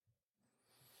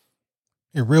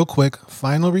A real quick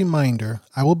final reminder,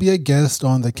 I will be a guest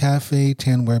on the Cafe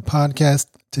Tanweer podcast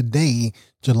today,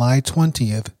 July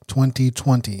 20th,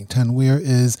 2020. Tanweer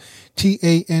is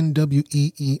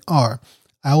Tanweer.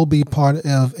 I will be part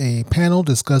of a panel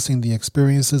discussing the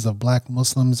experiences of Black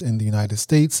Muslims in the United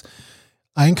States.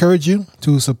 I encourage you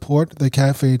to support the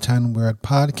Cafe Tanweer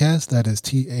podcast, that is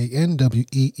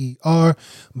Tanweer,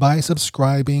 by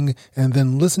subscribing and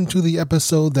then listen to the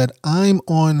episode that I'm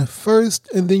on first,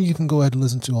 and then you can go ahead and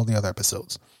listen to all the other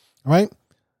episodes. All right?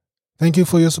 Thank you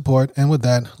for your support, and with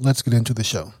that, let's get into the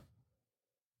show.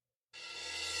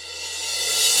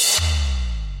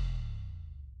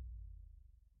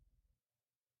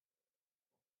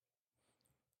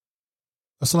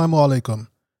 Assalamu alaikum.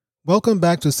 Welcome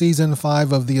back to Season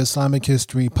 5 of the Islamic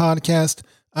History Podcast.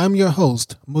 I'm your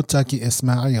host, Muttaqi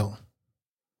Ismail.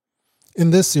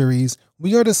 In this series,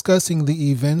 we are discussing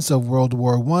the events of World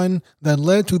War I that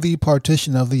led to the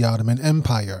partition of the Ottoman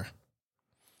Empire.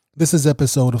 This is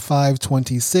episode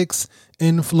 526,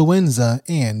 Influenza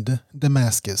and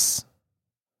Damascus.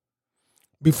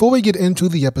 Before we get into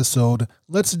the episode,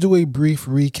 let's do a brief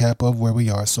recap of where we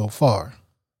are so far.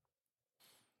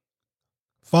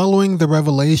 Following the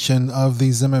revelation of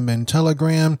the Zimmerman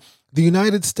telegram, the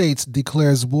United States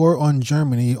declares war on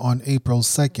Germany on April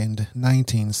 2,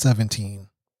 1917.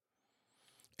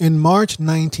 In March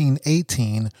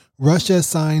 1918, Russia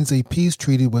signs a peace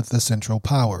treaty with the Central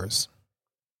Powers.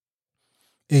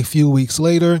 A few weeks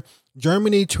later,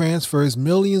 Germany transfers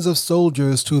millions of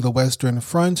soldiers to the Western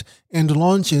Front and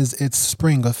launches its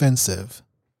spring offensive.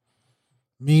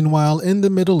 Meanwhile, in the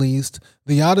Middle East,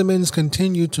 the Ottomans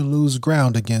continue to lose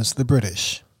ground against the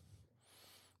British.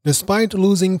 Despite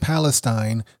losing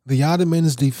Palestine, the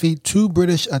Ottomans defeat 2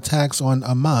 British attacks on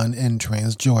Amman in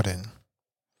Transjordan.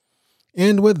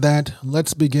 And with that,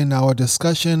 let's begin our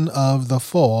discussion of the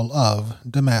fall of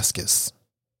Damascus.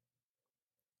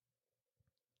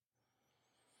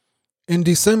 In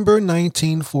December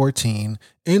 1914,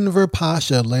 Enver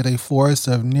Pasha led a force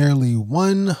of nearly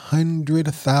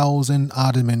 100,000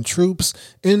 Ottoman troops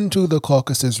into the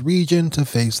Caucasus region to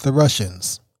face the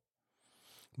Russians.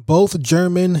 Both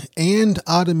German and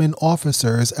Ottoman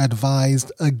officers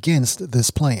advised against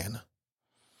this plan.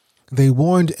 They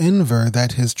warned Enver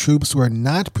that his troops were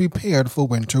not prepared for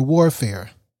winter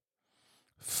warfare.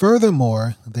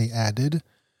 Furthermore, they added,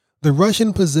 the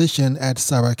Russian position at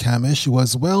Sarikamish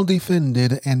was well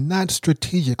defended and not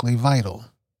strategically vital.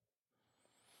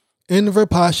 Enver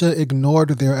Pasha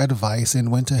ignored their advice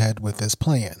and went ahead with his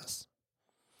plans.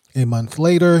 A month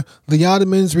later, the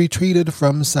Ottomans retreated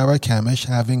from Sarikamish,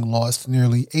 having lost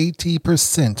nearly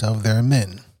 80% of their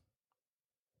men.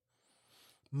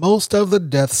 Most of the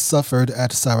deaths suffered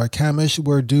at Sarikamish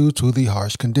were due to the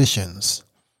harsh conditions.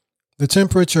 The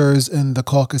temperatures in the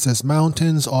Caucasus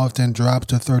Mountains often drop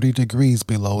to 30 degrees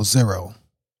below zero.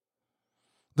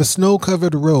 The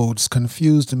snow-covered roads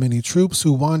confused many troops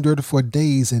who wandered for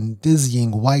days in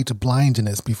dizzying white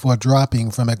blindness before dropping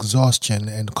from exhaustion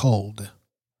and cold.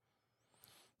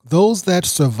 Those that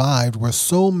survived were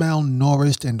so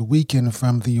malnourished and weakened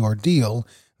from the ordeal,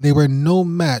 they were no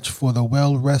match for the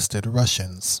well-rested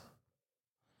Russians.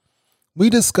 We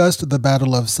discussed the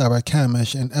Battle of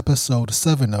Sarikamish in episode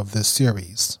 7 of this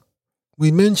series.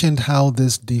 We mentioned how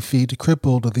this defeat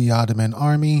crippled the Ottoman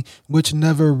army, which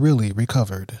never really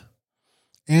recovered.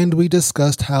 And we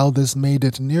discussed how this made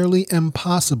it nearly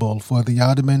impossible for the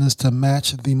Ottomans to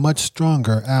match the much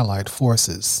stronger Allied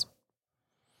forces.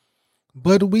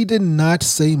 But we did not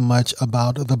say much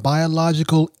about the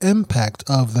biological impact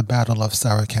of the Battle of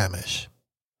Sarikamish.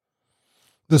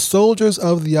 The soldiers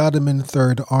of the Ottoman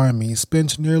Third Army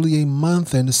spent nearly a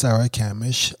month in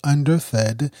Sarikamish,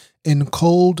 underfed, in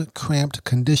cold, cramped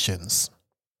conditions.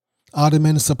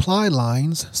 Ottoman supply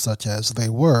lines, such as they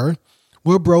were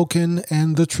broken,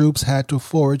 and the troops had to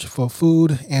forage for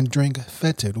food and drink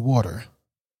fetid water.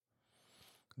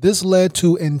 This led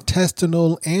to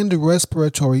intestinal and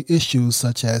respiratory issues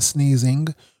such as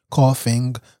sneezing,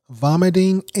 coughing,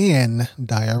 vomiting, and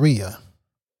diarrhea.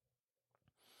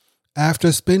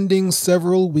 After spending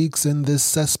several weeks in this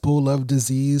cesspool of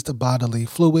diseased bodily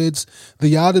fluids,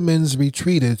 the Ottomans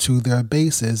retreated to their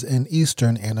bases in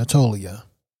eastern Anatolia,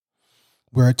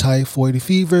 where typhoid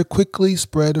fever quickly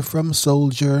spread from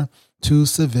soldier to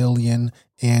civilian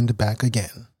and back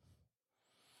again.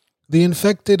 The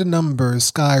infected numbers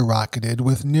skyrocketed,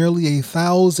 with nearly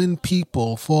 1,000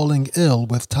 people falling ill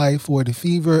with typhoid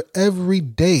fever every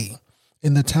day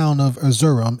in the town of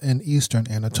Erzurum in eastern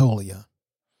Anatolia.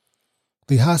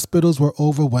 The hospitals were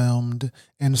overwhelmed,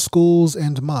 and schools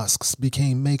and mosques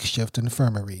became makeshift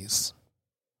infirmaries.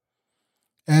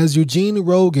 As Eugene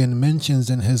Rogan mentions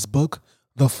in his book,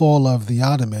 the fall of the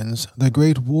Ottomans, the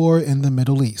Great War in the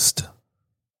Middle East.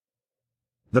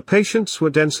 The patients were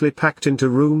densely packed into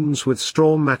rooms with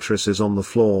straw mattresses on the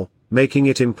floor, making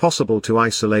it impossible to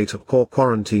isolate or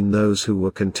quarantine those who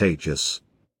were contagious.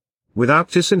 Without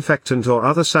disinfectant or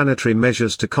other sanitary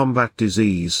measures to combat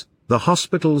disease, the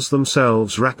hospitals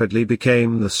themselves rapidly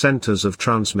became the centers of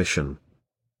transmission.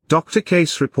 Dr.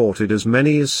 Case reported as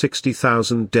many as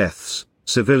 60,000 deaths,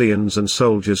 civilians and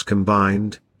soldiers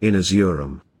combined, in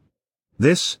Erzurum.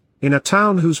 This, in a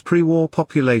town whose pre-war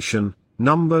population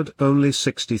numbered only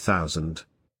 60,000.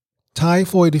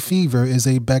 Typhoid fever is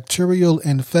a bacterial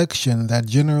infection that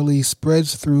generally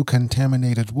spreads through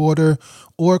contaminated water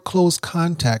or close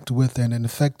contact with an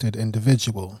infected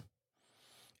individual.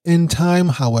 In time,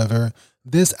 however,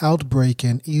 this outbreak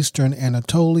in eastern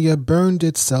Anatolia burned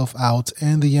itself out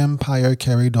and the empire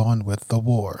carried on with the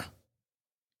war.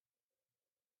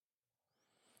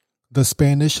 The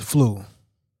Spanish flu.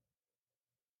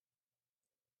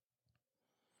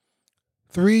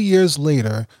 3 years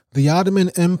later, the Ottoman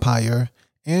Empire,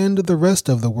 and the rest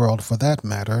of the world for that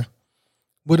matter,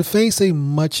 would face a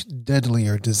much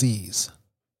deadlier disease.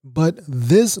 But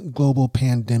this global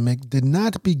pandemic did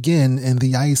not begin in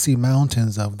the icy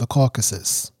mountains of the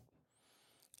Caucasus.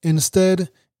 Instead,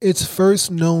 its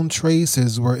first known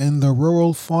traces were in the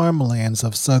rural farmlands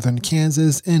of southern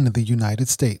Kansas in the United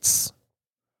States.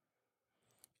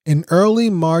 In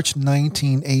early March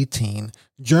 1918,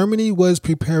 Germany was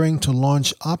preparing to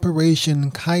launch Operation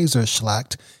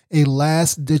Kaiserschlacht, a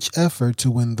last-ditch effort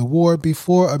to win the war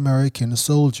before American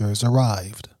soldiers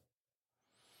arrived.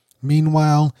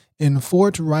 Meanwhile, in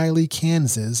Fort Riley,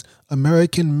 Kansas,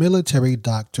 American military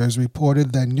doctors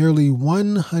reported that nearly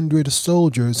 100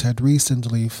 soldiers had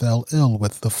recently fell ill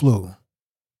with the flu.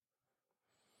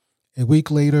 A week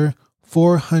later,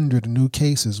 400 new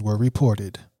cases were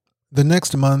reported. The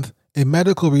next month, a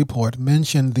medical report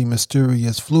mentioned the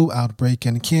mysterious flu outbreak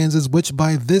in Kansas, which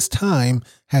by this time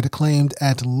had claimed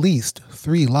at least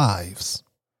 3 lives.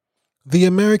 The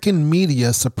American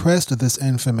media suppressed this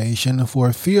information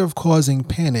for fear of causing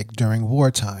panic during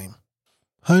wartime.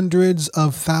 Hundreds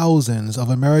of thousands of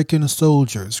American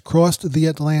soldiers crossed the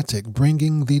Atlantic,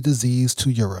 bringing the disease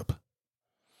to Europe.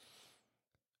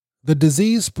 The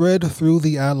disease spread through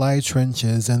the Allied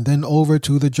trenches and then over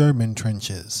to the German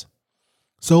trenches.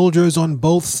 Soldiers on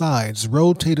both sides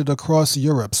rotated across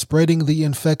Europe, spreading the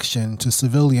infection to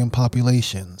civilian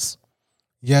populations.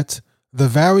 Yet, the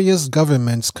various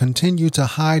governments continued to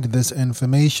hide this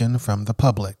information from the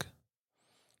public.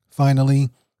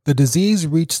 Finally, the disease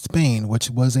reached Spain,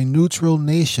 which was a neutral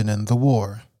nation in the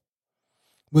war.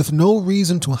 With no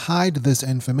reason to hide this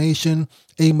information,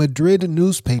 a Madrid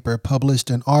newspaper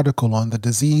published an article on the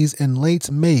disease in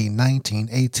late May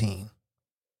 1918.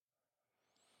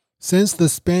 Since the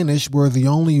Spanish were the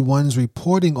only ones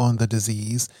reporting on the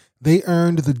disease, they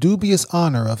earned the dubious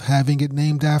honor of having it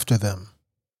named after them.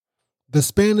 The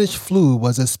Spanish flu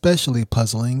was especially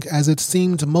puzzling as it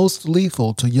seemed most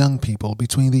lethal to young people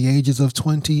between the ages of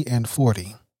 20 and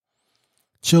 40.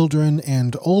 Children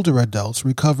and older adults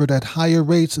recovered at higher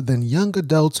rates than young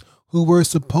adults who were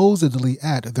supposedly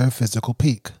at their physical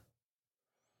peak.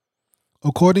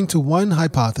 According to one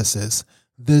hypothesis,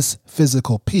 this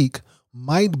physical peak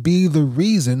might be the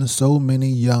reason so many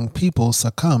young people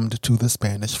succumbed to the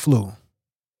Spanish flu.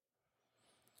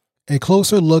 A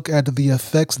closer look at the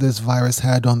effects this virus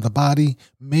had on the body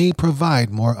may provide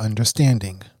more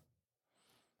understanding.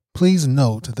 Please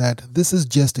note that this is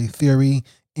just a theory,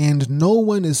 and no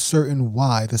one is certain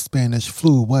why the Spanish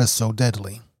flu was so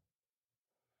deadly.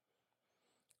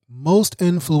 Most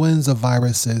influenza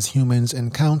viruses humans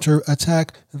encounter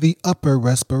attack the upper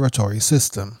respiratory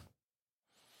system.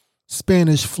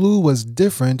 Spanish flu was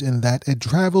different in that it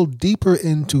traveled deeper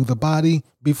into the body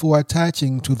before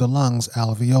attaching to the lungs'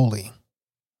 alveoli.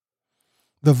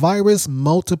 The virus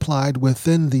multiplied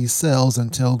within these cells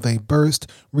until they burst,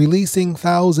 releasing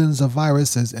thousands of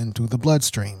viruses into the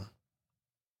bloodstream.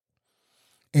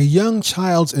 A young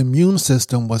child's immune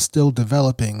system was still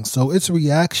developing, so its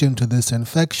reaction to this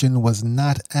infection was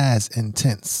not as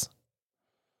intense.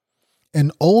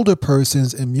 An older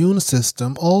person's immune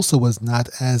system also was not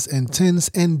as intense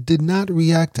and did not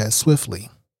react as swiftly.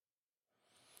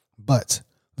 But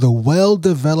the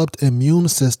well-developed immune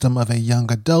system of a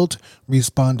young adult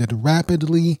responded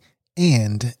rapidly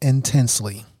and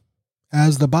intensely.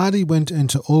 As the body went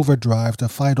into overdrive to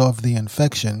fight off the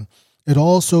infection, it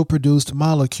also produced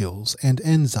molecules and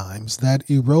enzymes that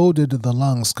eroded the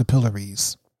lungs'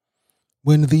 capillaries.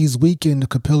 When these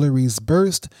weakened capillaries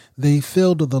burst, they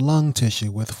filled the lung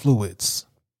tissue with fluids.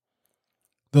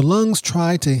 The lungs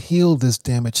tried to heal this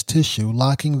damaged tissue,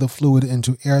 locking the fluid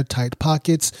into airtight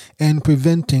pockets and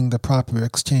preventing the proper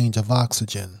exchange of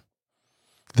oxygen.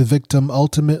 The victim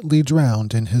ultimately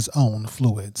drowned in his own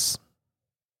fluids.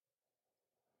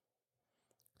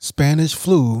 Spanish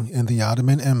flu in the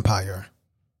Ottoman Empire.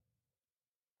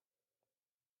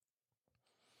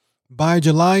 By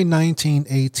July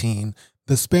 1918,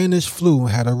 the Spanish flu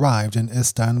had arrived in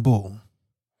Istanbul.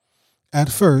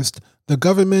 At first, the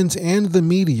government and the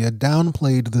media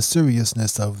downplayed the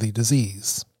seriousness of the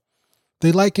disease.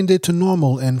 They likened it to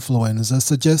normal influenza,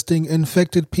 suggesting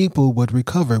infected people would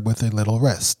recover with a little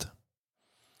rest.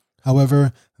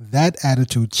 However, that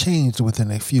attitude changed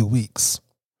within a few weeks.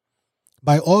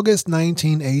 By August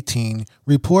 1918,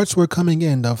 reports were coming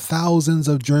in of thousands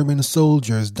of German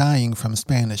soldiers dying from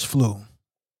Spanish flu.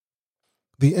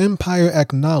 The empire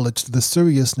acknowledged the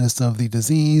seriousness of the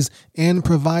disease and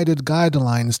provided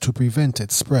guidelines to prevent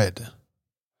its spread.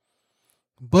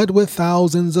 But with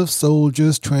thousands of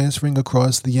soldiers transferring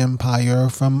across the empire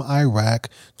from Iraq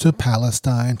to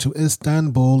Palestine to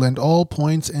Istanbul and all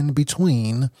points in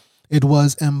between, it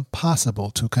was impossible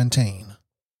to contain.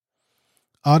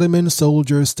 Ottoman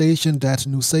soldiers stationed at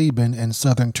Nusaybin in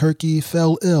southern Turkey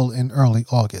fell ill in early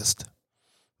August.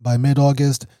 By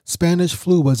mid-August, Spanish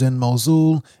flu was in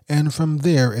Mosul, and from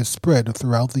there it spread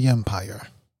throughout the empire.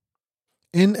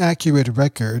 Inaccurate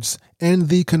records and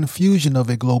the confusion of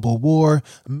a global war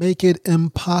make it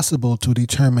impossible to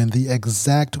determine the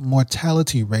exact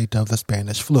mortality rate of the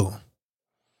Spanish flu.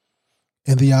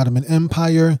 In the Ottoman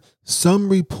Empire, some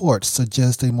reports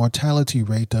suggest a mortality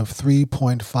rate of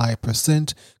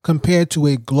 3.5% compared to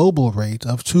a global rate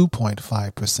of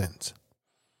 2.5%.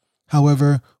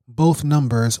 However, both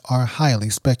numbers are highly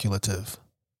speculative.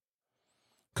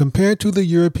 Compared to the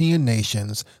European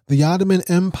nations, the Ottoman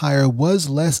Empire was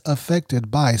less affected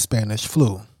by Spanish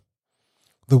flu.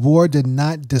 The war did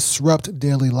not disrupt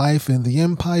daily life in the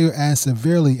empire as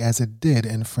severely as it did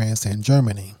in France and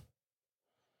Germany.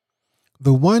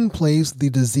 The one place the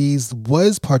disease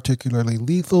was particularly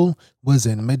lethal was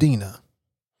in Medina.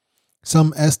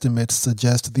 Some estimates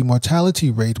suggest the mortality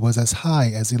rate was as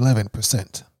high as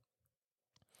 11%.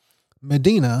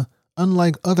 Medina,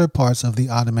 unlike other parts of the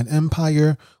Ottoman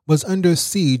Empire, was under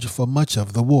siege for much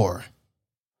of the war.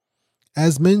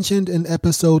 As mentioned in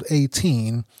episode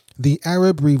 18, the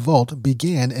Arab Revolt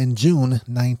began in June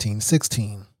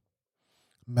 1916.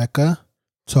 Mecca,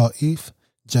 Ta'if,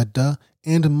 Jeddah,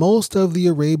 and most of the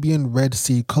Arabian Red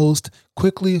Sea coast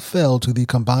quickly fell to the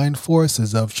combined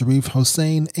forces of Sharif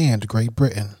Hussein and Great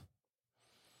Britain.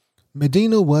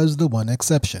 Medina was the one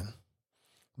exception.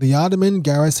 The Ottoman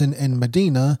garrison in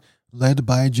Medina, led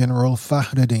by General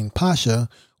Fakhreddin Pasha,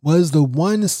 was the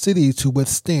one city to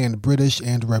withstand British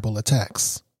and rebel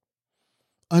attacks.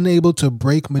 Unable to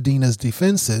break Medina's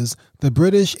defenses, the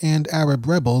British and Arab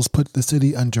rebels put the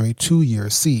city under a 2-year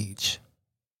siege.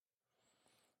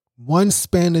 Once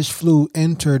Spanish flu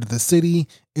entered the city,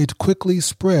 it quickly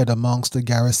spread amongst the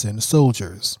garrison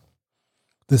soldiers.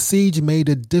 The siege made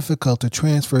it difficult to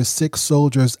transfer sick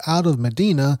soldiers out of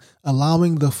Medina,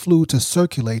 allowing the flu to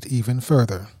circulate even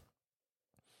further.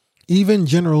 Even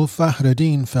General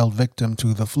Fakhreddin fell victim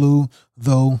to the flu,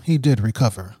 though he did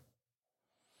recover.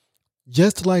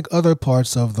 Just like other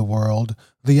parts of the world,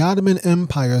 the Ottoman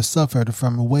Empire suffered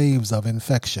from waves of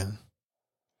infection.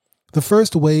 The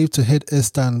first wave to hit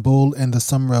Istanbul in the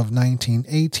summer of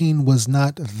 1918 was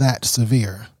not that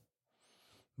severe,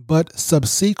 but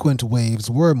subsequent waves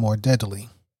were more deadly.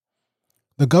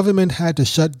 The government had to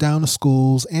shut down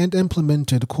schools and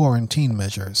implemented quarantine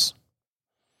measures.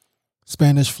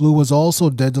 Spanish flu was also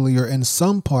deadlier in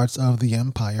some parts of the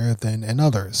empire than in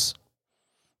others.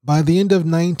 By the end of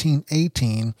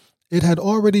 1918, it had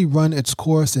already run its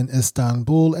course in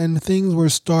Istanbul and things were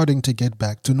starting to get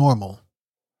back to normal.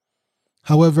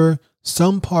 However,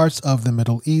 some parts of the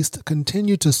Middle East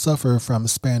continued to suffer from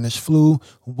Spanish flu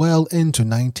well into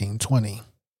 1920.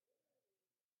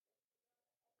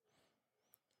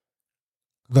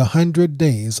 The 100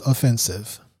 Days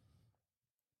Offensive.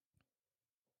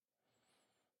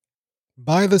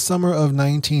 By the summer of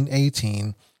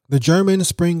 1918, the German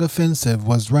spring offensive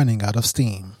was running out of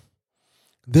steam.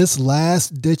 This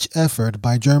last-ditch effort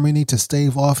by Germany to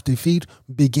stave off defeat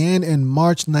began in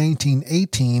March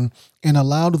 1918 and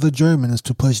allowed the Germans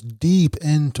to push deep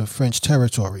into French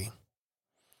territory.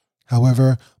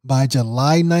 However, by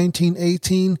July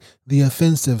 1918, the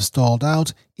offensive stalled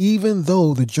out, even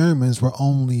though the Germans were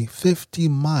only 50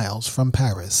 miles from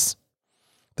Paris.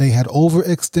 They had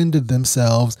overextended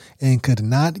themselves and could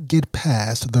not get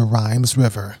past the Rhine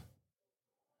River.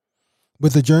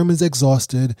 With the Germans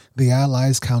exhausted, the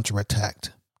Allies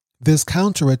counterattacked. This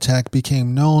counterattack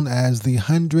became known as the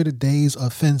 100 Days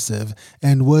Offensive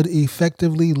and would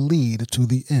effectively lead to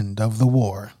the end of the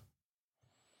war.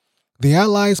 The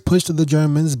Allies pushed the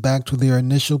Germans back to their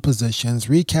initial positions,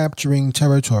 recapturing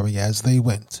territory as they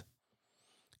went.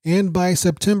 And by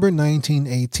September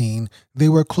 1918, they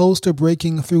were close to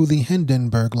breaking through the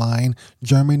Hindenburg Line,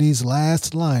 Germany's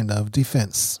last line of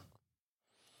defense.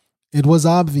 It was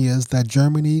obvious that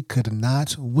Germany could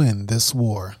not win this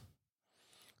war.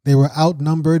 They were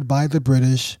outnumbered by the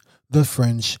British, the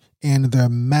French, and their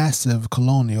massive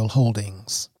colonial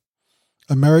holdings.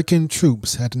 American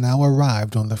troops had now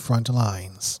arrived on the front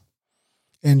lines,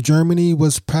 and Germany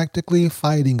was practically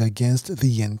fighting against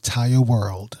the entire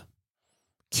world.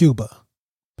 Cuba,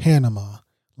 Panama,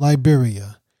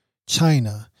 Liberia,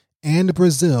 China, and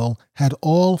Brazil had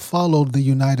all followed the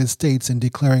United States in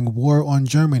declaring war on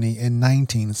Germany in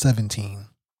 1917.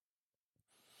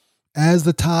 As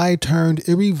the tide turned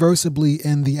irreversibly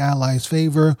in the Allies'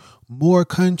 favor, more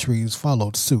countries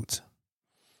followed suit.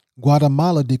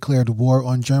 Guatemala declared war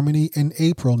on Germany in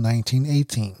April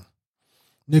 1918,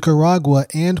 Nicaragua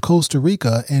and Costa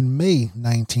Rica in May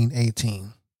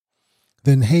 1918,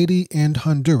 then Haiti and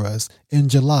Honduras in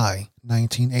July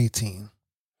 1918.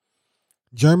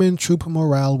 German troop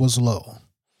morale was low.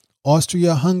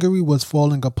 Austria-Hungary was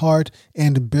falling apart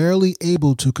and barely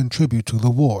able to contribute to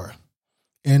the war,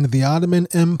 and the Ottoman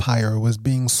Empire was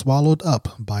being swallowed up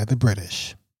by the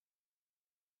British.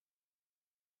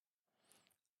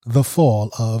 The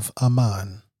fall of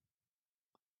Amman.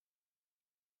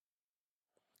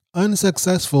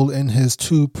 Unsuccessful in his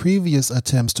two previous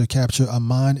attempts to capture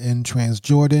Amman in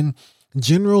Transjordan,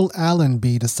 General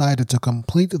Allenby decided to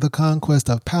complete the conquest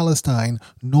of Palestine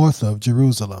north of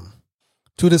Jerusalem.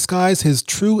 To disguise his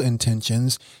true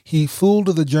intentions, he fooled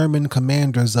the German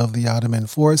commanders of the Ottoman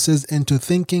forces into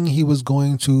thinking he was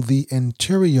going to the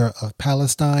interior of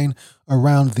Palestine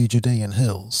around the Judean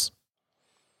hills.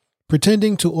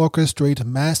 Pretending to orchestrate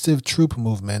massive troop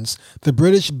movements, the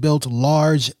British built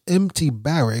large, empty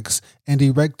barracks and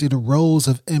erected rows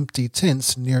of empty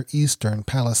tents near eastern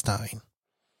Palestine.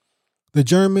 The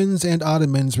Germans and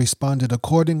Ottomans responded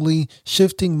accordingly,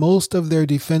 shifting most of their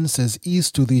defenses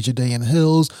east to the Judean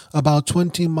hills about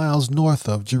 20 miles north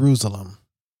of Jerusalem.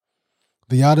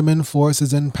 The Ottoman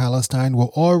forces in Palestine were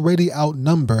already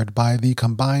outnumbered by the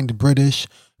combined British,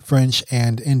 French,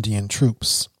 and Indian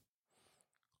troops.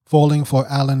 Falling for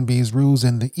Allenby's ruse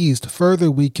in the east further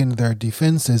weakened their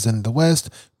defenses in the west,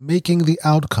 making the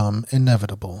outcome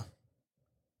inevitable.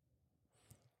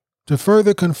 To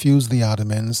further confuse the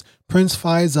Ottomans, Prince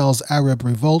Faisal's Arab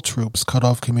revolt troops cut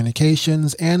off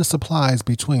communications and supplies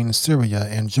between Syria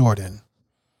and Jordan.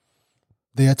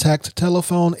 They attacked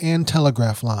telephone and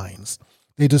telegraph lines.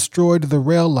 They destroyed the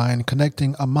rail line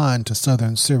connecting Amman to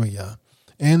southern Syria,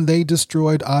 and they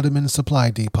destroyed Ottoman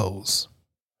supply depots.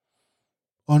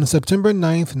 On September 9,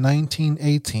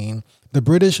 1918, the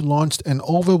British launched an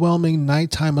overwhelming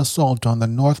nighttime assault on the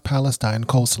North Palestine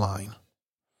coastline.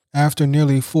 After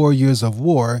nearly 4 years of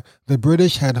war, the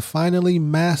British had finally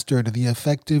mastered the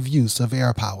effective use of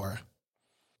air power.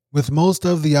 With most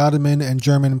of the Ottoman and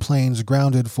German planes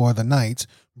grounded for the night,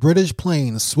 British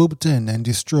planes swooped in and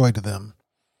destroyed them.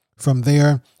 From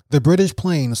there, the British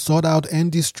planes sought out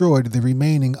and destroyed the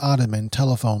remaining Ottoman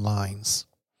telephone lines.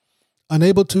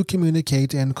 Unable to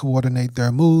communicate and coordinate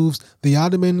their moves, the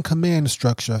Ottoman command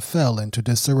structure fell into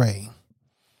disarray.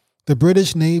 The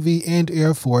British Navy and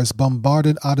Air Force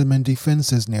bombarded Ottoman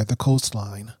defenses near the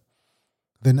coastline.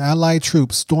 Then Allied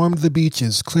troops stormed the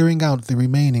beaches, clearing out the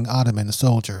remaining Ottoman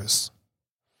soldiers.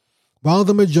 While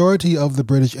the majority of the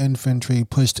British infantry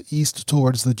pushed east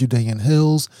towards the Judean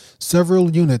hills,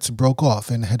 several units broke off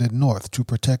and headed north to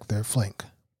protect their flank.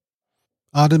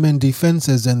 Ottoman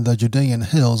defenses in the Judean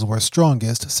hills were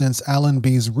strongest since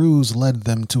Allenby's ruse led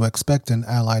them to expect an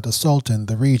Allied assault in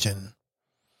the region.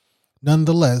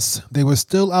 Nonetheless, they were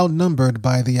still outnumbered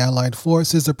by the Allied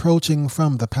forces approaching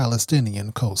from the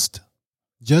Palestinian coast.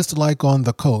 Just like on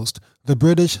the coast, the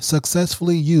British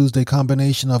successfully used a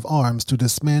combination of arms to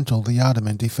dismantle the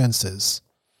Ottoman defenses.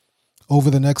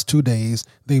 Over the next 2 days,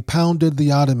 they pounded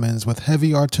the Ottomans with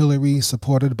heavy artillery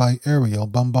supported by aerial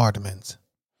bombardment.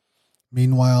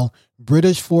 Meanwhile,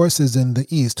 British forces in the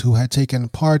east who had taken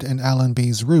part in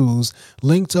Allenby's ruse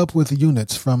linked up with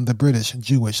units from the British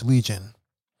Jewish Legion.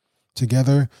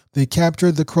 Together, they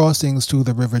captured the crossings to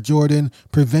the River Jordan,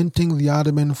 preventing the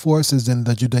Ottoman forces in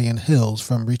the Judean hills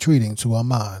from retreating to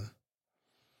Amman.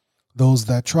 Those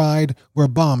that tried were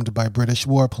bombed by British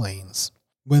warplanes.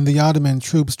 When the Ottoman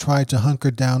troops tried to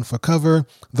hunker down for cover,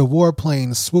 the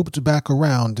warplanes swooped back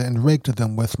around and raked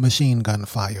them with machine gun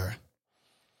fire.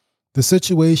 The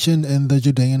situation in the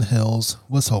Judean hills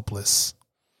was hopeless.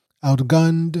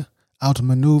 Outgunned,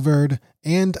 outmaneuvered,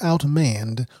 and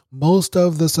outmanned, most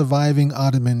of the surviving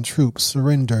Ottoman troops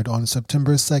surrendered on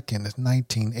September 2,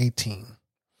 1918.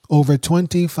 Over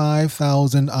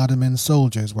 25,000 Ottoman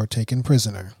soldiers were taken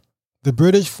prisoner. The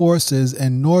British forces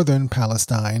in northern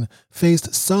Palestine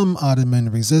faced some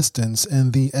Ottoman resistance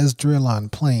in the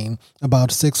Esdraelon plain,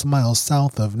 about 6 miles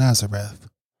south of Nazareth.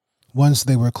 Once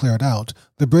they were cleared out,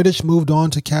 the British moved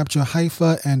on to capture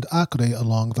Haifa and Acre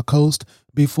along the coast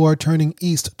before turning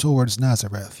east towards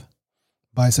Nazareth.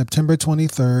 By September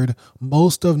 23rd,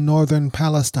 most of northern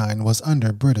Palestine was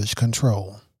under British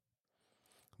control.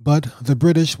 But the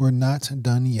British were not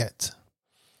done yet.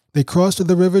 They crossed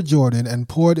the River Jordan and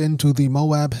poured into the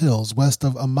Moab hills west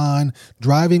of Amman,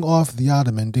 driving off the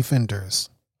Ottoman defenders.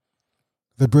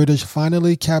 The British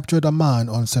finally captured Amman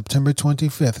on September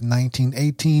 25,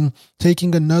 1918,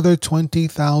 taking another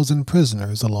 20,000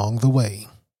 prisoners along the way.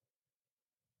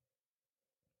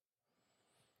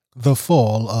 The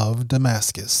fall of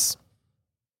Damascus.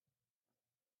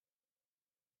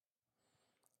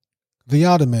 The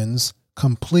Ottomans,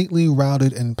 completely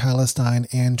routed in Palestine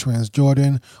and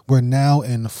Transjordan, were now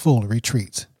in full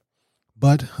retreat.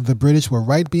 But the British were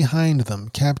right behind them,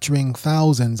 capturing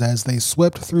thousands as they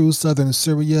swept through southern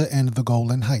Syria and the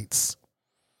Golan Heights.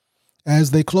 As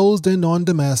they closed in on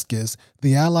Damascus,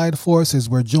 the Allied forces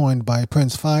were joined by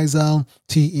Prince Faisal,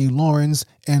 T.E. Lawrence,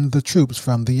 and the troops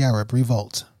from the Arab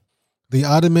Revolt. The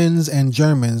Ottomans and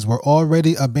Germans were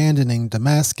already abandoning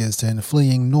Damascus and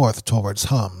fleeing north towards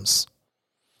Homs.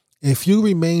 A few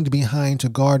remained behind to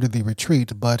guard the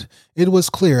retreat, but it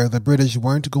was clear the British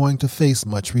weren't going to face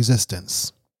much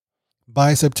resistance.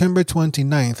 By September 29,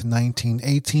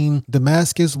 1918,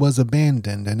 Damascus was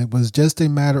abandoned, and it was just a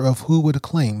matter of who would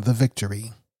claim the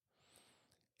victory.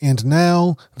 And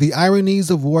now, the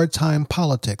ironies of wartime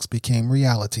politics became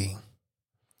reality.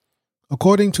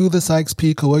 According to the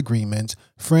Sykes-Picot Agreement,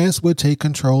 France would take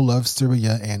control of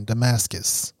Syria and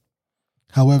Damascus.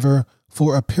 However,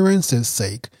 for appearance's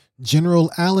sake,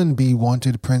 General Allenby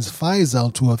wanted Prince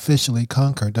Faisal to officially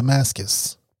conquer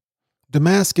Damascus.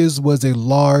 Damascus was a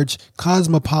large,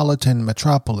 cosmopolitan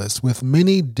metropolis with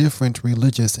many different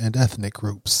religious and ethnic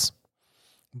groups.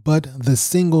 But the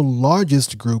single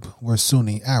largest group were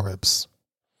Sunni Arabs.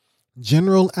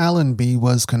 General Allenby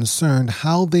was concerned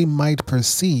how they might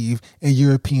perceive a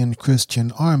European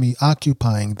Christian army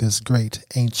occupying this great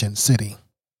ancient city.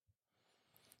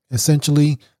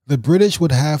 Essentially, the British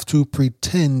would have to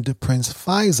pretend Prince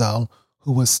Faisal,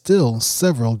 who was still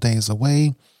several days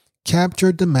away,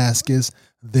 captured Damascus,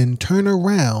 then turn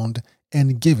around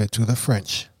and give it to the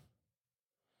French.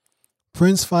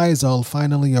 Prince Faisal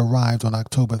finally arrived on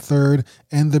October 3rd,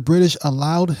 and the British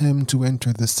allowed him to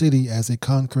enter the city as a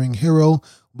conquering hero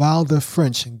while the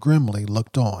French grimly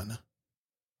looked on.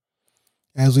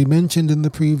 As we mentioned in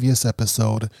the previous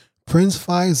episode, Prince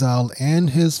Faisal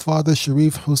and his father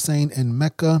Sharif Hussein in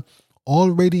Mecca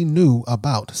already knew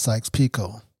about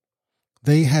Sykes-Picot.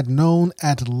 They had known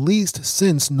at least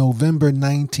since November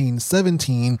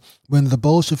 1917 when the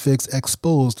Bolsheviks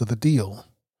exposed the deal.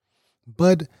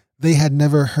 But they had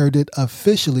never heard it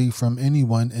officially from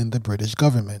anyone in the British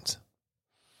government.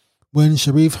 When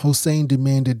Sharif Hussein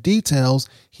demanded details,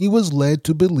 he was led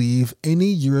to believe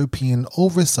any European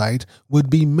oversight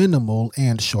would be minimal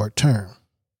and short-term.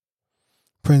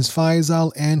 Prince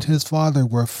Faisal and his father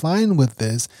were fine with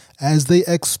this, as they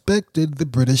expected the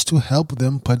British to help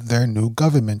them put their new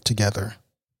government together.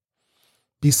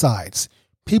 Besides,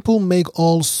 people make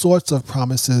all sorts of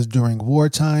promises during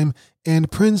wartime,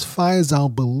 and Prince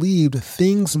Faisal believed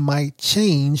things might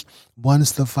change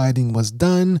once the fighting was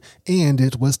done and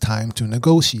it was time to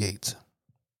negotiate.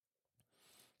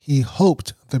 He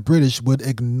hoped the British would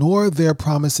ignore their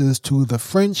promises to the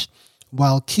French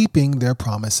while keeping their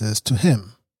promises to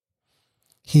him.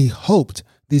 He hoped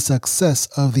the success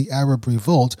of the Arab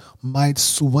Revolt might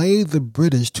sway the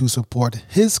British to support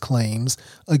his claims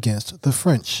against the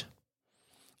French.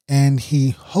 And he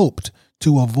hoped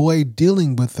to avoid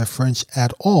dealing with the French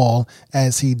at all,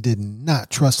 as he did not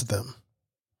trust them.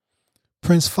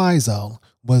 Prince Faisal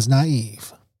was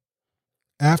naive.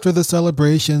 After the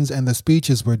celebrations and the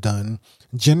speeches were done,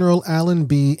 General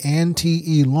Allenby and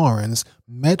T.E. Lawrence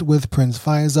met with Prince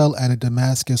Faisal at a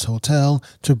Damascus hotel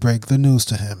to break the news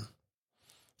to him.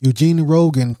 Eugene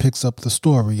Rogan picks up the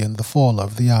story in The Fall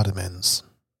of the Ottomans.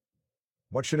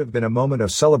 What should have been a moment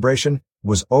of celebration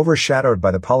was overshadowed by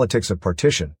the politics of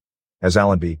partition, as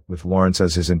Allenby, with Lawrence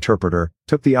as his interpreter,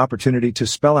 took the opportunity to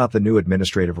spell out the new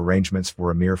administrative arrangements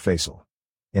for Emir Faisal.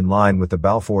 In line with the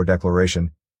Balfour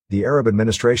Declaration, the Arab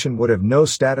administration would have no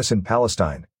status in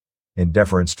Palestine, In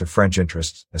deference to French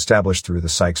interests established through the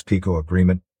Sykes-Picot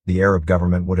Agreement, the Arab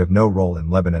government would have no role in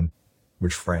Lebanon,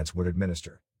 which France would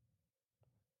administer.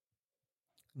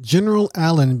 General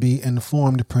Allenby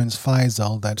informed Prince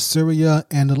Faisal that Syria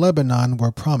and Lebanon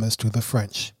were promised to the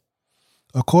French.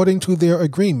 According to their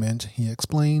agreement, he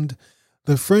explained,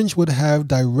 the French would have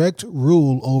direct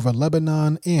rule over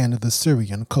Lebanon and the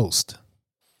Syrian coast.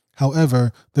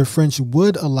 However, the French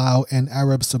would allow an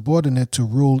Arab subordinate to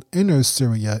rule Inner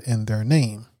Syria in their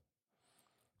name.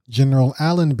 General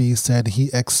Allenby said he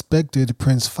expected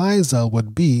Prince Faisal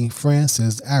would be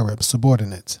France's Arab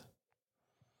subordinate.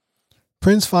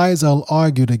 Prince Faisal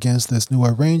argued against this new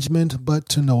arrangement, but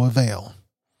to no avail.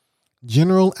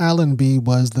 General Allenby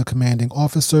was the commanding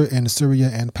officer in Syria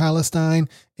and Palestine,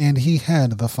 and he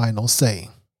had the final say.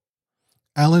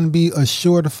 Allenby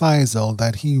assured Faisal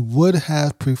that he would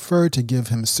have preferred to give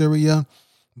him Syria,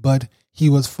 but he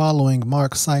was following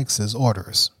Mark Sykes'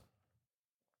 orders.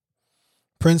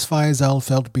 Prince Faisal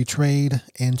felt betrayed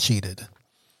and cheated.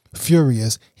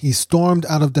 Furious, he stormed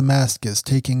out of Damascus,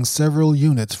 taking several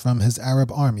units from his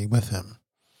Arab army with him.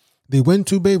 They went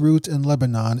to Beirut in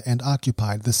Lebanon and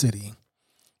occupied the city.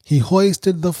 He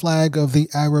hoisted the flag of the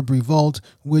Arab revolt,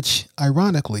 which,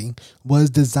 ironically, was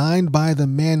designed by the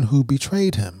man who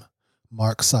betrayed him,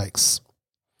 Mark Sykes.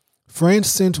 France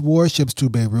sent warships to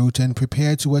Beirut and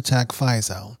prepared to attack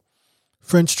Faisal.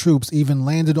 French troops even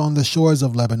landed on the shores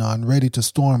of Lebanon, ready to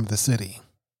storm the city.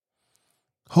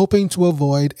 Hoping to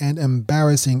avoid an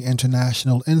embarrassing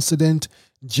international incident,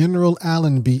 General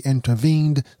Allenby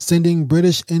intervened, sending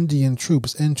British Indian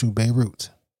troops into Beirut.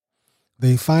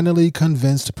 They finally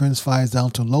convinced Prince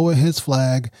Faisal to lower his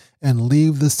flag and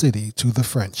leave the city to the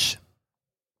French.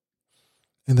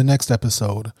 In the next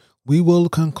episode, we will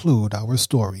conclude our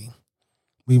story.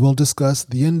 We will discuss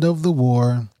the end of the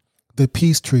war, the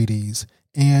peace treaties,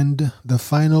 and the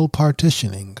final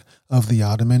partitioning of the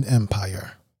Ottoman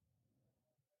Empire.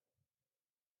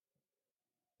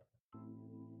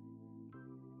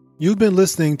 You've been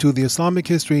listening to the Islamic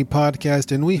History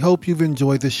Podcast, and we hope you've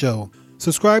enjoyed the show.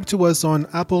 Subscribe to us on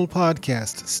Apple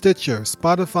Podcasts, Stitcher,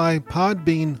 Spotify,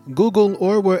 Podbean, Google,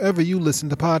 or wherever you listen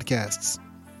to podcasts.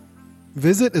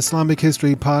 Visit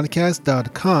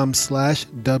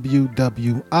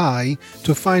IslamicHistoryPodcast.com/WWI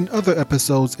to find other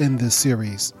episodes in this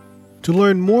series. To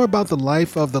learn more about the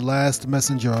life of the last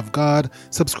messenger of God,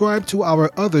 subscribe to our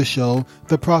other show,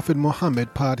 the Prophet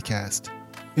Muhammad Podcast.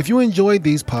 If you enjoyed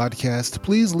these podcasts,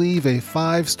 please leave a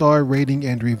 5-star rating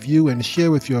and review and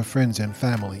share with your friends and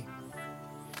family.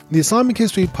 The Islamic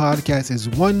History Podcast is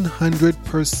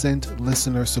 100%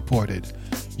 listener supported.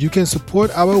 You can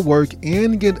support our work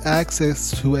and get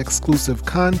access to exclusive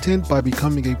content by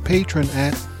becoming a patron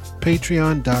at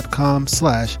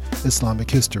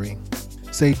patreon.com/Islamic History.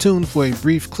 Stay tuned for a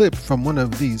brief clip from one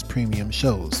of these premium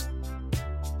shows.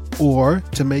 Or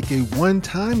to make a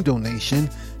one-time donation,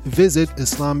 visit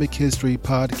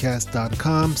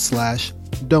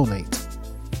IslamicHistoryPodcast.com/donate.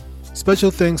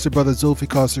 Special thanks to Brother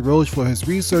Zulfikar Siroj for his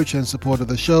research and support of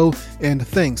the show, and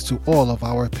thanks to all of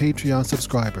our Patreon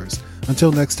subscribers.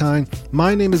 Until next time,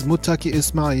 my name is Muttaqi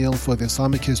Ismail for the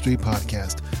Islamic History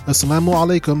Podcast. Assalamu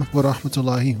alaikum wa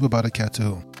rahmatullahi wa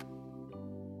barakatuh.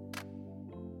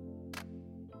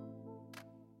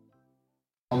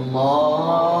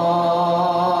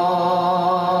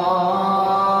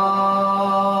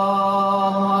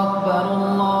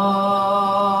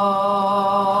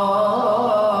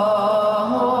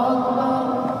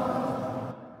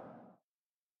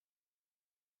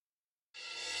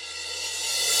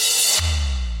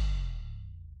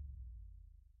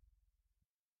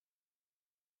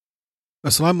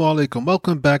 Assalamu alaikum.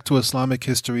 Welcome back to Islamic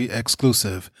History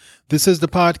Exclusive. This is the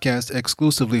podcast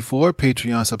exclusively for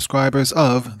Patreon subscribers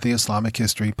of the Islamic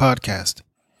History Podcast.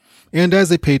 And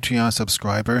as a Patreon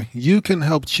subscriber, you can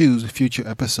help choose future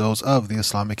episodes of the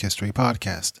Islamic History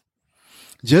Podcast.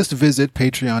 Just visit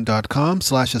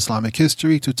patreon.com/Islamic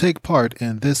History to take part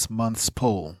in this month's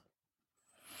poll.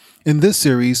 In this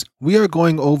series, we are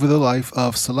going over the life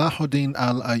of Salahuddin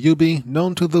al-Ayyubi,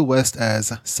 known to the West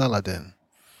as Saladin.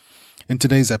 In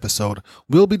today's episode,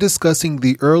 we'll be discussing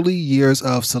the early years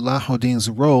of Salahuddin's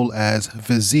role as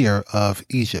Vizier of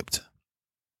Egypt.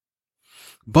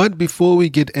 But before we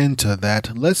get into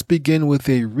that, let's begin with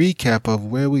a recap of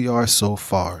where we are so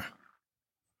far.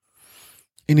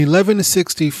 In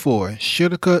 1164,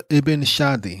 Shirkuh ibn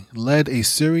Shadi led a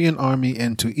Syrian army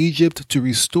into Egypt to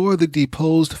restore the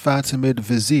deposed Fatimid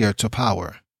vizier to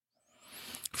power.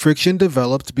 Friction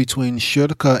developed between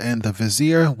Shirkuh and the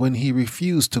vizier when he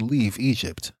refused to leave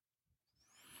Egypt.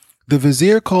 The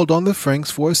vizier called on the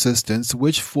Franks for assistance,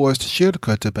 which forced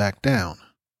Shirkuh to back down.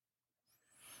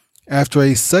 After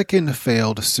a second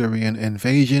failed Syrian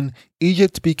invasion,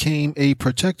 Egypt became a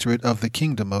protectorate of the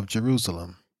Kingdom of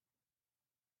Jerusalem.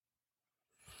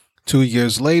 2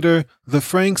 years later, the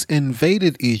Franks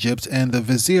invaded Egypt and the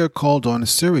vizier called on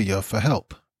Syria for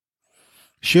help.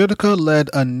 Sykes-Picot led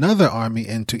another army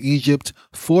into Egypt,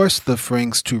 forced the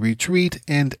Franks to retreat,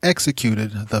 and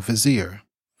executed the vizier.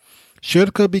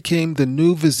 Sykes-Picot became the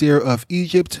new vizier of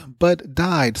Egypt, but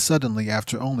died suddenly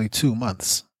after only 2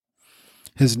 months.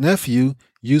 His nephew,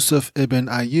 Yusuf ibn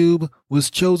Ayyub, was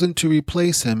chosen to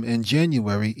replace him in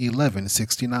January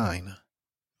 1169.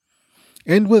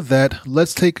 And with that,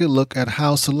 let's take a look at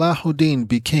how Salahuddin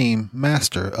became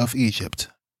master of Egypt.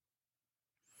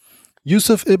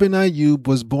 Yusuf ibn Ayyub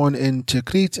was born in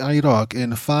Tikrit, Iraq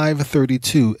in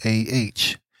 532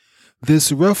 AH.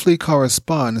 This roughly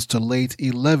corresponds to late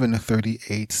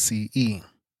 1138 CE.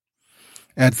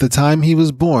 At the time he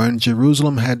was born,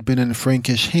 Jerusalem had been in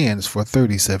Frankish hands for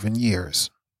 37 years.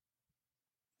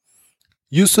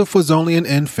 Yusuf was only an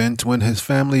infant when his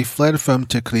family fled from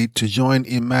Tikrit to join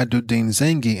Imaduddin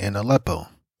Zengi in Aleppo.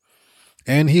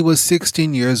 And he was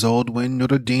 16 years old when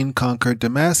Nur-ad-Din conquered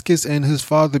Damascus and his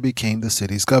father became the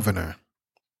city's governor.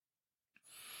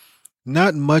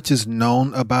 Not much is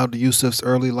known about Yusuf's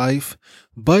early life,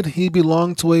 but he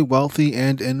belonged to a wealthy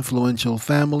and influential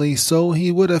family, so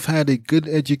he would have had a good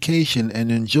education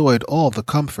and enjoyed all the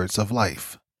comforts of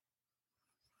life.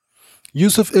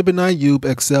 Yusuf ibn Ayyub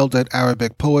excelled at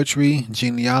Arabic poetry,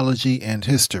 genealogy, and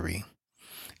history.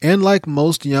 And like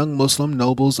most young Muslim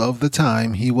nobles of the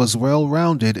time, he was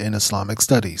well-rounded in Islamic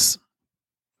studies.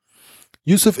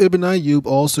 Yusuf ibn Ayyub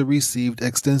also received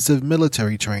extensive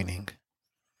military training.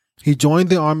 He joined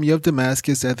the army of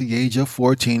Damascus at the age of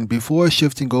 14 before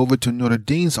shifting over to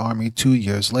Nur-ad-Din's army 2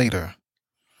 years later.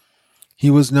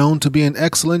 He was known to be an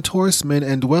excellent horseman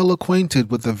and well acquainted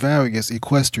with the various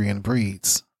equestrian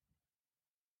breeds.